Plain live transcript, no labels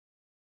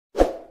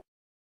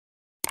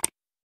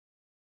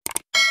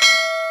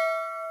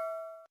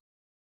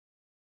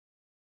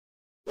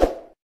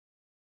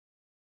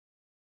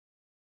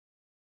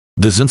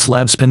The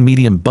Xencelabs Pen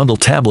Medium Bundle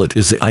Tablet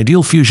is the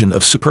ideal fusion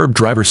of superb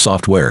driver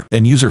software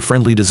and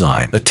user-friendly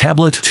design. A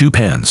tablet, 2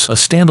 pens, a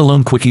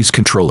standalone Quickies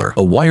controller,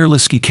 a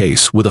wireless key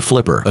case with a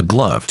flipper, a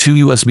glove,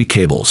 2 USB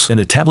cables, and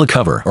a tablet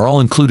cover are all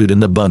included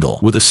in the bundle.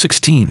 With a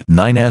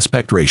 16:9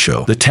 aspect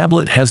ratio, the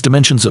tablet has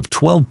dimensions of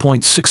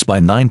 12.6 by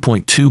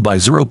 9.2 by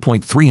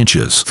 0.3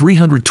 inches,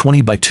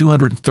 320 by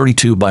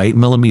 232 by 8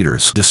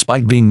 millimeters.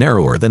 Despite being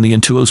narrower than the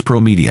Intuos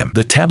Pro Medium,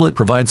 the tablet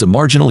provides a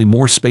marginally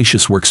more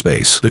spacious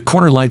workspace. The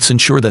corner lights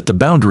ensure that the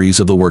boundaries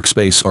of the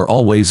workspace are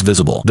always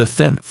visible. The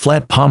thin,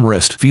 flat palm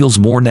rest feels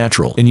more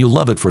natural, and you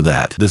love it for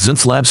that. The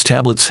Xencelabs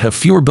tablets have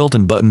fewer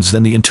built-in buttons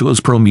than the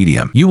Intuos Pro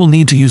Medium. You will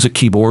need to use a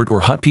keyboard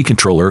or hotkey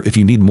controller if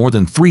you need more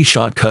than 3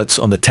 shortcuts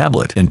on the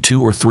tablet and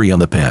 2 or 3 on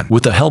the pen.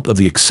 With the help of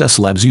the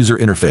Xencelabs user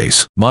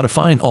interface,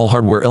 modifying all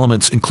hardware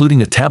elements including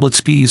the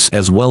tablet's keys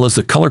as well as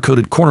the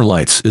color-coded corner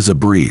lights is a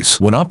breeze.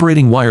 When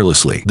operating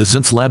wirelessly, the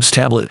Xencelabs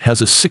tablet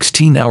has a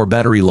 16-hour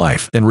battery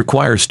life and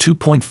requires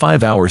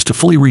 2.5 hours to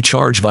fully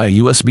recharge via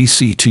USB-C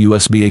to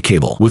USB-A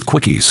cable. With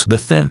Quickies, the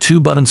thin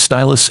 2-button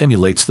stylus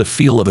emulates the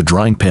feel of a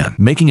drawing pen,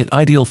 making it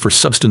ideal for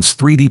Substance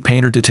 3D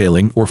Painter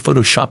detailing or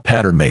Photoshop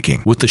pattern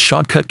making. With the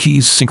shortcut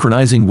keys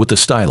synchronizing with the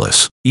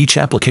stylus, each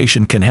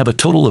application can have a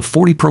total of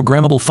 40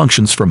 programmable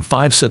functions from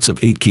 5 sets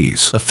of 8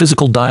 keys. A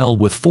physical dial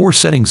with 4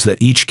 settings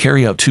that each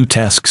carry out 2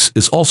 tasks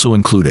is also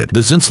included.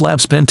 The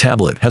Xencelabs Pen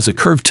tablet has a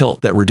curved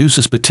tilt that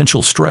reduces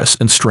potential stress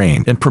and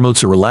strain and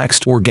promotes a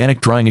relaxed,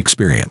 organic drawing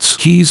experience.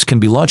 Keys can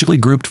be logically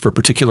grouped for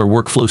particular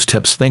workflow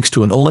steps thanks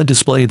to an OLED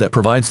display that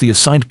provides the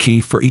assigned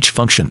key for each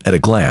function at a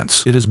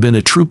glance. It has been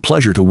a true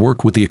pleasure to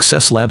work with the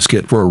Xencelabs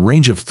kit for a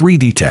range of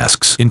 3D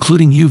tasks,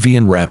 including UV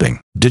unwrapping,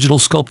 digital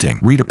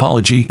sculpting,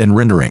 retopology, and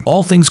rendering.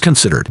 All things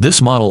considered,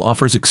 this model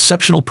offers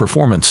exceptional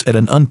performance at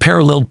an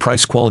unparalleled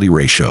price-quality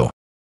ratio.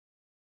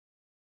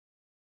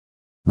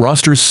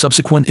 Roster's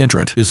subsequent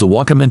entrant is the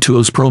Wacom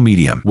Intuos Pro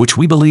Medium, which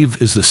we believe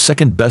is the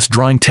second best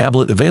drawing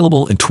tablet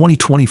available in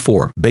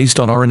 2024 based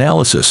on our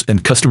analysis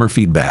and customer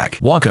feedback.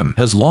 Wacom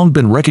has long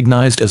been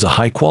recognized as a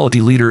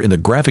high-quality leader in the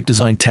graphic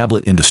design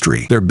tablet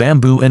industry. Their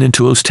Bamboo and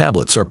Intuos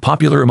tablets are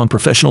popular among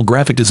professional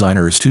graphic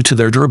designers due to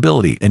their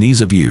durability and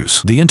ease of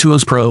use. The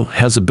Intuos Pro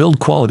has a build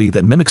quality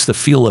that mimics the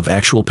feel of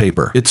actual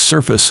paper. Its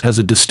surface has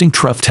a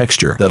distinct rough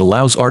texture that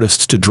allows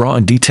artists to draw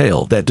in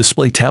detail that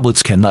display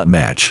tablets cannot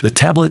match. The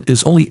tablet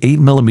is only 8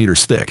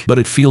 millimeters thick, but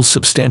it feels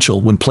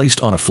substantial when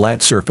placed on a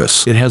flat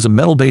surface. It has a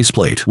metal base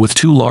plate with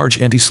 2 large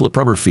anti-slip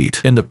rubber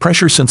feet, and the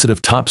pressure-sensitive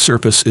top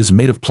surface is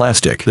made of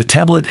plastic. The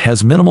tablet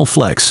has minimal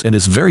flex and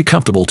is very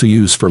comfortable to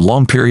use for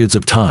long periods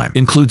of time.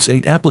 Includes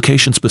 8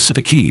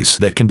 application-specific keys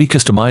that can be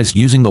customized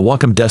using the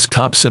Wacom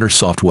Desktop Center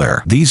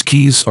software. These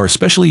keys are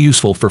especially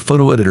useful for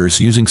photo editors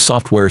using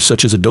software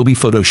such as Adobe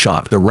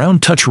Photoshop. The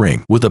round touch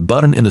ring with a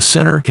button in the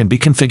center can be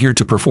configured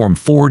to perform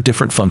 4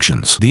 different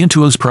functions. The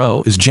Intuos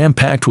Pro is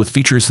jam-packed with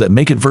features that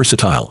make it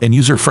versatile and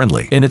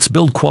user-friendly, and its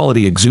build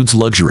quality exudes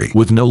luxury.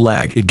 With no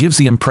lag, it gives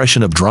the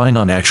impression of drawing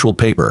on actual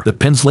paper. The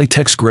pen's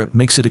latex grip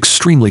makes it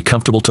extremely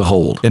comfortable to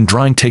hold, and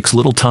drawing takes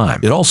little time.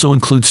 It also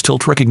includes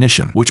tilt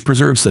recognition, which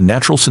preserves the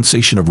natural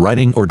sensation of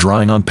writing or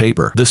drawing on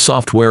paper. This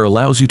software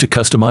allows you to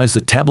customize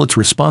the tablet's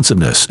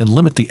responsiveness and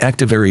limit the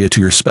active area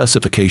to your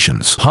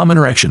specifications. Palm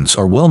interactions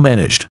are well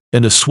managed,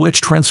 and a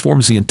switch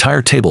transforms the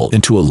entire table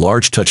into a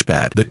large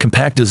touchpad. The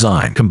compact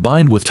design,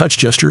 combined with touch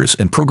gestures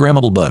and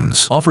programmable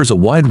buttons, offers a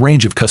wide range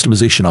of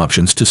customization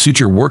options to suit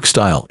your work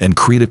style and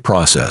creative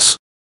process.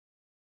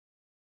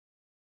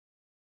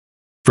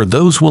 For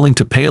those willing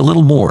to pay a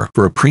little more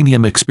for a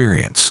premium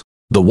experience,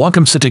 the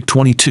Wacom Cintiq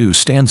 22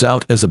 stands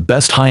out as the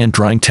best high-end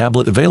drawing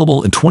tablet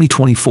available in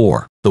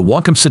 2024. The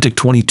Wacom Cintiq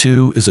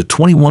 22 is a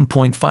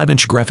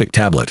 21.5-inch graphic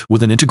tablet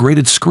with an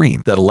integrated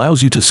screen that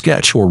allows you to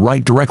sketch or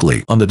write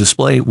directly on the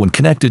display when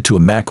connected to a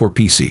Mac or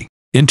PC.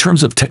 In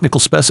terms of technical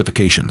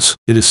specifications,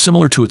 it is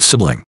similar to its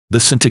sibling, the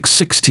Cintiq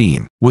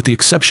 16, with the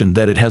exception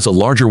that it has a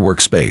larger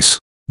workspace.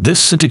 This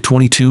Cintiq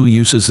 22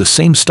 uses the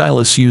same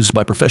stylus used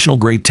by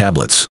professional-grade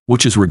tablets,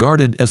 which is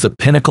regarded as the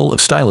pinnacle of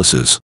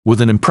styluses,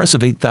 with an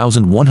impressive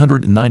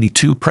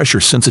 8,192 pressure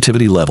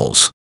sensitivity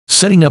levels.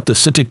 Setting up the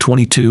Cintiq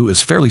 22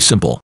 is fairly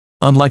simple.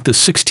 Unlike the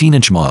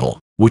 16-inch model,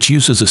 which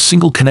uses a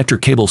single connector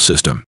cable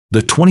system,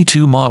 the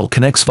 22 model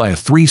connects via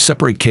 3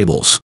 separate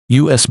cables: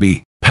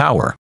 USB,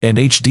 power, and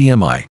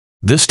HDMI.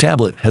 This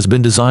tablet has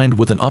been designed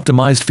with an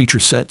optimized feature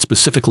set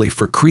specifically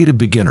for creative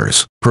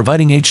beginners,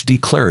 providing HD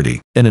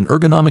clarity and an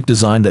ergonomic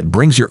design that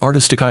brings your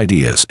artistic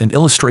ideas and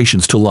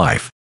illustrations to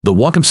life. The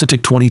Wacom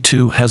Cintiq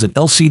 22 has an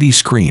LCD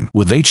screen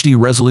with HD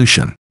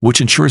resolution, which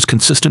ensures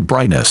consistent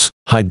brightness,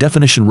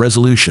 high-definition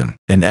resolution,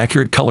 and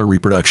accurate color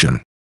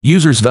reproduction.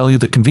 Users value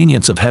the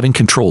convenience of having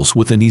controls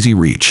within easy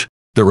reach.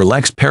 The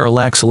relaxed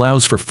parallax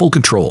allows for full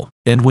control,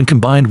 and when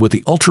combined with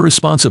the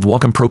ultra-responsive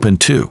Wacom Pro Pen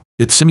 2,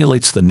 it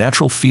simulates the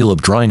natural feel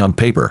of drawing on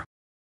paper.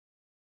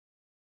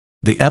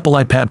 The Apple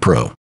iPad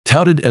Pro,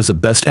 touted as the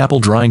best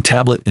Apple drawing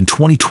tablet in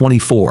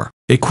 2024,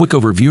 a quick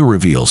overview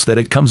reveals that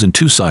it comes in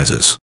 2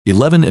 sizes,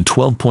 11 and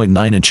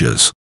 12.9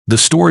 inches. The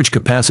storage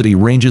capacity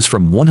ranges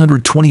from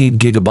 128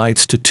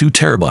 GB to 2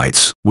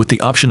 TB, with the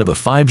option of a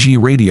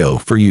 5G radio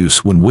for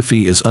use when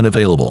Wi-Fi is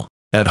unavailable.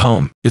 At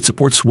home, it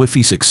supports Wi-Fi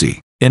 6E,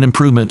 an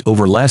improvement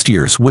over last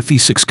year's Wi-Fi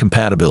 6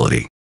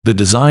 compatibility. The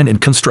design and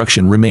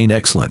construction remain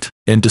excellent,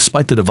 and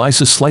despite the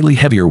device's slightly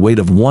heavier weight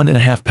of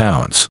 1.5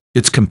 pounds,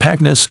 its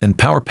compactness and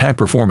power pack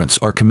performance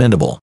are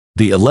commendable.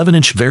 The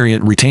 11-inch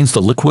variant retains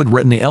the Liquid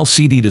Retina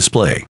LCD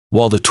display,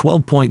 while the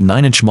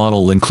 12.9-inch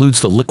model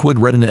includes the Liquid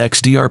Retina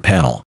XDR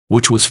panel,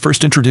 which was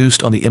first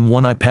introduced on the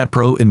M1 iPad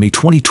Pro in May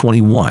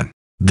 2021.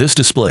 This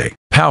display,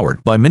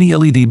 powered by mini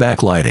LED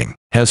backlighting,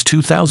 has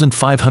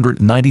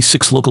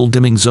 2,596 local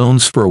dimming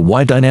zones for a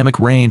wide dynamic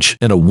range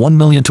and a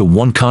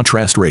 1,000,000:1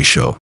 contrast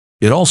ratio.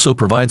 It also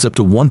provides up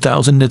to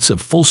 1,000 nits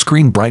of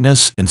full-screen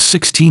brightness and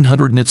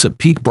 1,600 nits of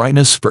peak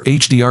brightness for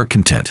HDR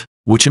content,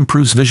 which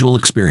improves visual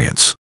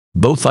experience.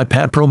 Both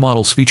iPad Pro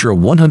models feature a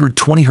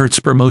 120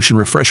 Hz per motion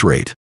refresh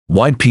rate,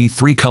 wide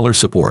P3 color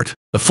support,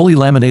 a fully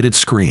laminated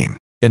screen,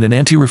 and an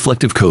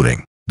anti-reflective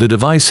coating. The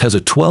device has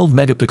a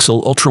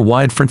 12-megapixel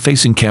ultra-wide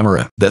front-facing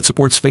camera that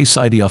supports Face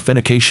ID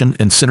authentication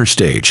and center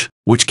stage,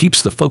 which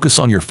keeps the focus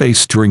on your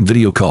face during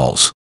video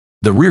calls.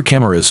 The rear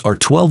cameras are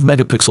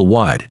 12-megapixel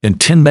wide and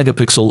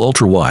 10-megapixel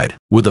ultra-wide,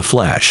 with a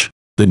flash.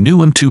 The new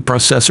M2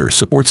 processor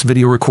supports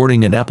video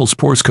recording in Apple's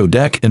ProRes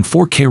codec and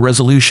 4K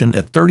resolution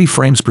at 30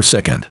 frames per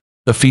second,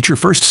 a feature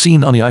first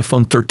seen on the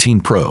iPhone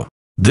 13 Pro.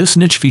 This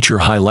niche feature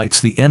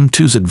highlights the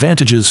M2's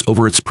advantages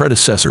over its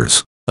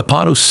predecessors.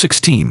 Intuos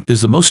 16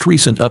 is the most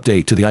recent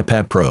update to the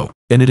iPad Pro,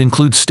 and it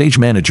includes Stage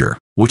Manager,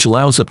 which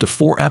allows up to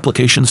 4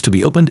 applications to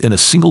be opened in a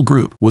single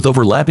group with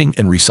overlapping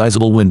and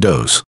resizable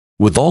windows.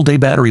 With all-day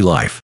battery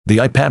life, the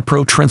iPad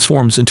Pro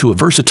transforms into a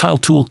versatile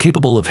tool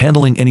capable of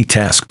handling any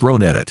task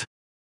thrown at it.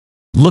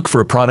 Look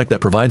for a product that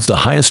provides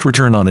the highest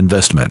return on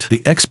investment.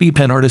 The XP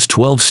Pen Artist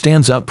 12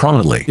 stands out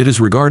prominently. It is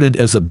regarded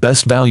as the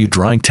best value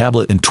drawing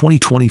tablet in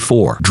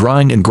 2024.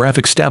 Drawing and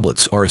graphics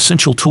tablets are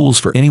essential tools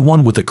for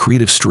anyone with a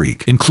creative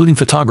streak, including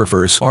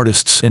photographers,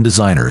 artists, and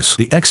designers.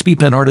 The XP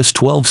Pen Artist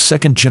 12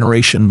 second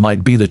generation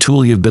might be the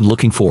tool you've been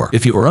looking for.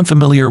 If you are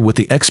unfamiliar with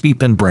the XP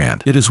Pen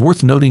brand, it is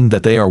worth noting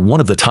that they are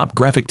one of the top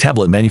graphic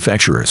tablet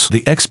manufacturers.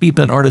 The XP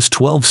Pen Artist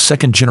 12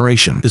 second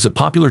generation is a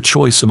popular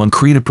choice among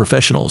creative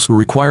professionals who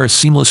require a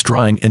seamless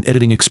drawing and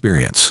editing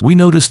experience. We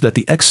noticed that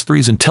the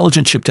X3's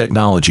intelligent chip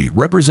technology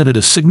represented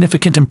a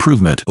significant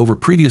improvement over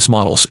previous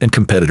models and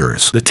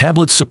competitors. The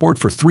tablet's support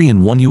for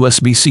 3-in-1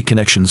 USB-C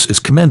connections is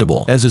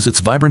commendable, as is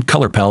its vibrant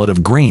color palette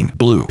of green,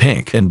 blue,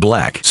 pink, and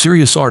black.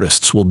 Serious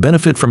artists will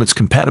benefit from its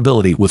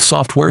compatibility with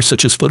software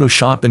such as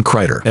Photoshop and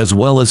Krita, as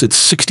well as its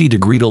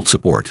 60-degree tilt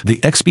support. The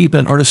XP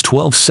Pen Artist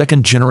 12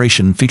 second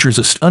generation features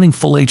a stunning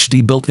Full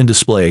HD built-in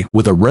display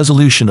with a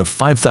resolution of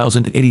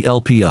 5080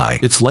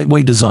 LPI. Its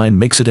lightweight design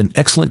makes it an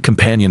excellent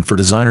companion for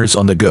designers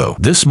on the go.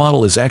 This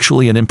model is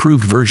actually an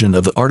improved version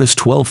of the Artist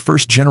 12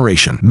 first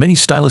generation. Many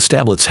stylus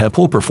tablets have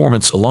poor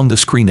performance along the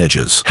screen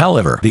edges.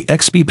 However, the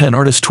XP Pen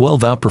Artist 12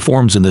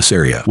 outperforms in this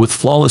area with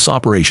flawless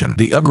operation.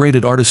 The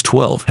upgraded Artist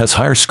 12 has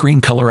higher screen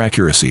color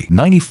accuracy,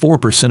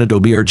 94%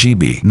 Adobe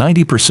RGB,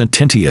 90%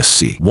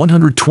 NTSC,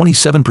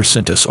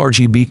 127%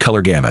 sRGB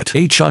color gamut,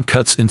 8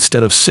 shortcuts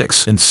instead of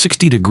 6, and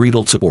 60-degree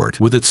tilt support.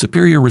 With its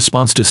superior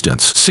response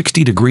distance,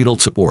 60-degree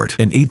tilt support,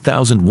 and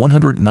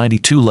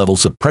 8,192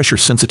 levels of pressure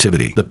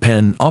sensitivity, the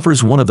pen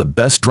offers one of the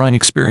best drawing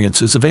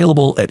experiences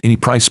available at any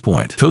price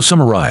point. To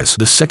summarize,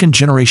 the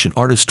second-generation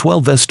Artist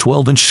 12's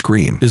 12-inch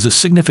screen is a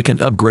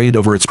significant upgrade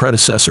over its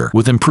predecessor,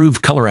 with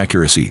improved color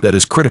accuracy that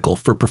is critical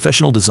for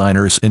professional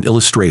designers and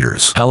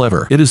illustrators.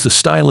 However, it is the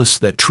stylus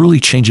that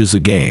truly changes the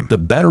game. The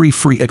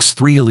battery-free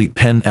X3 Elite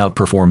pen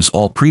outperforms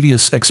all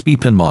previous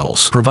XP Pen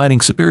models,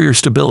 providing superior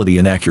stability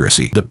and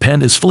accuracy. The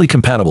pen is fully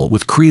compatible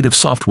with creative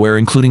software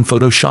including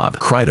Photoshop,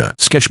 Krita,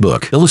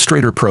 Sketchbook,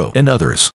 Illustrator Pro, and others.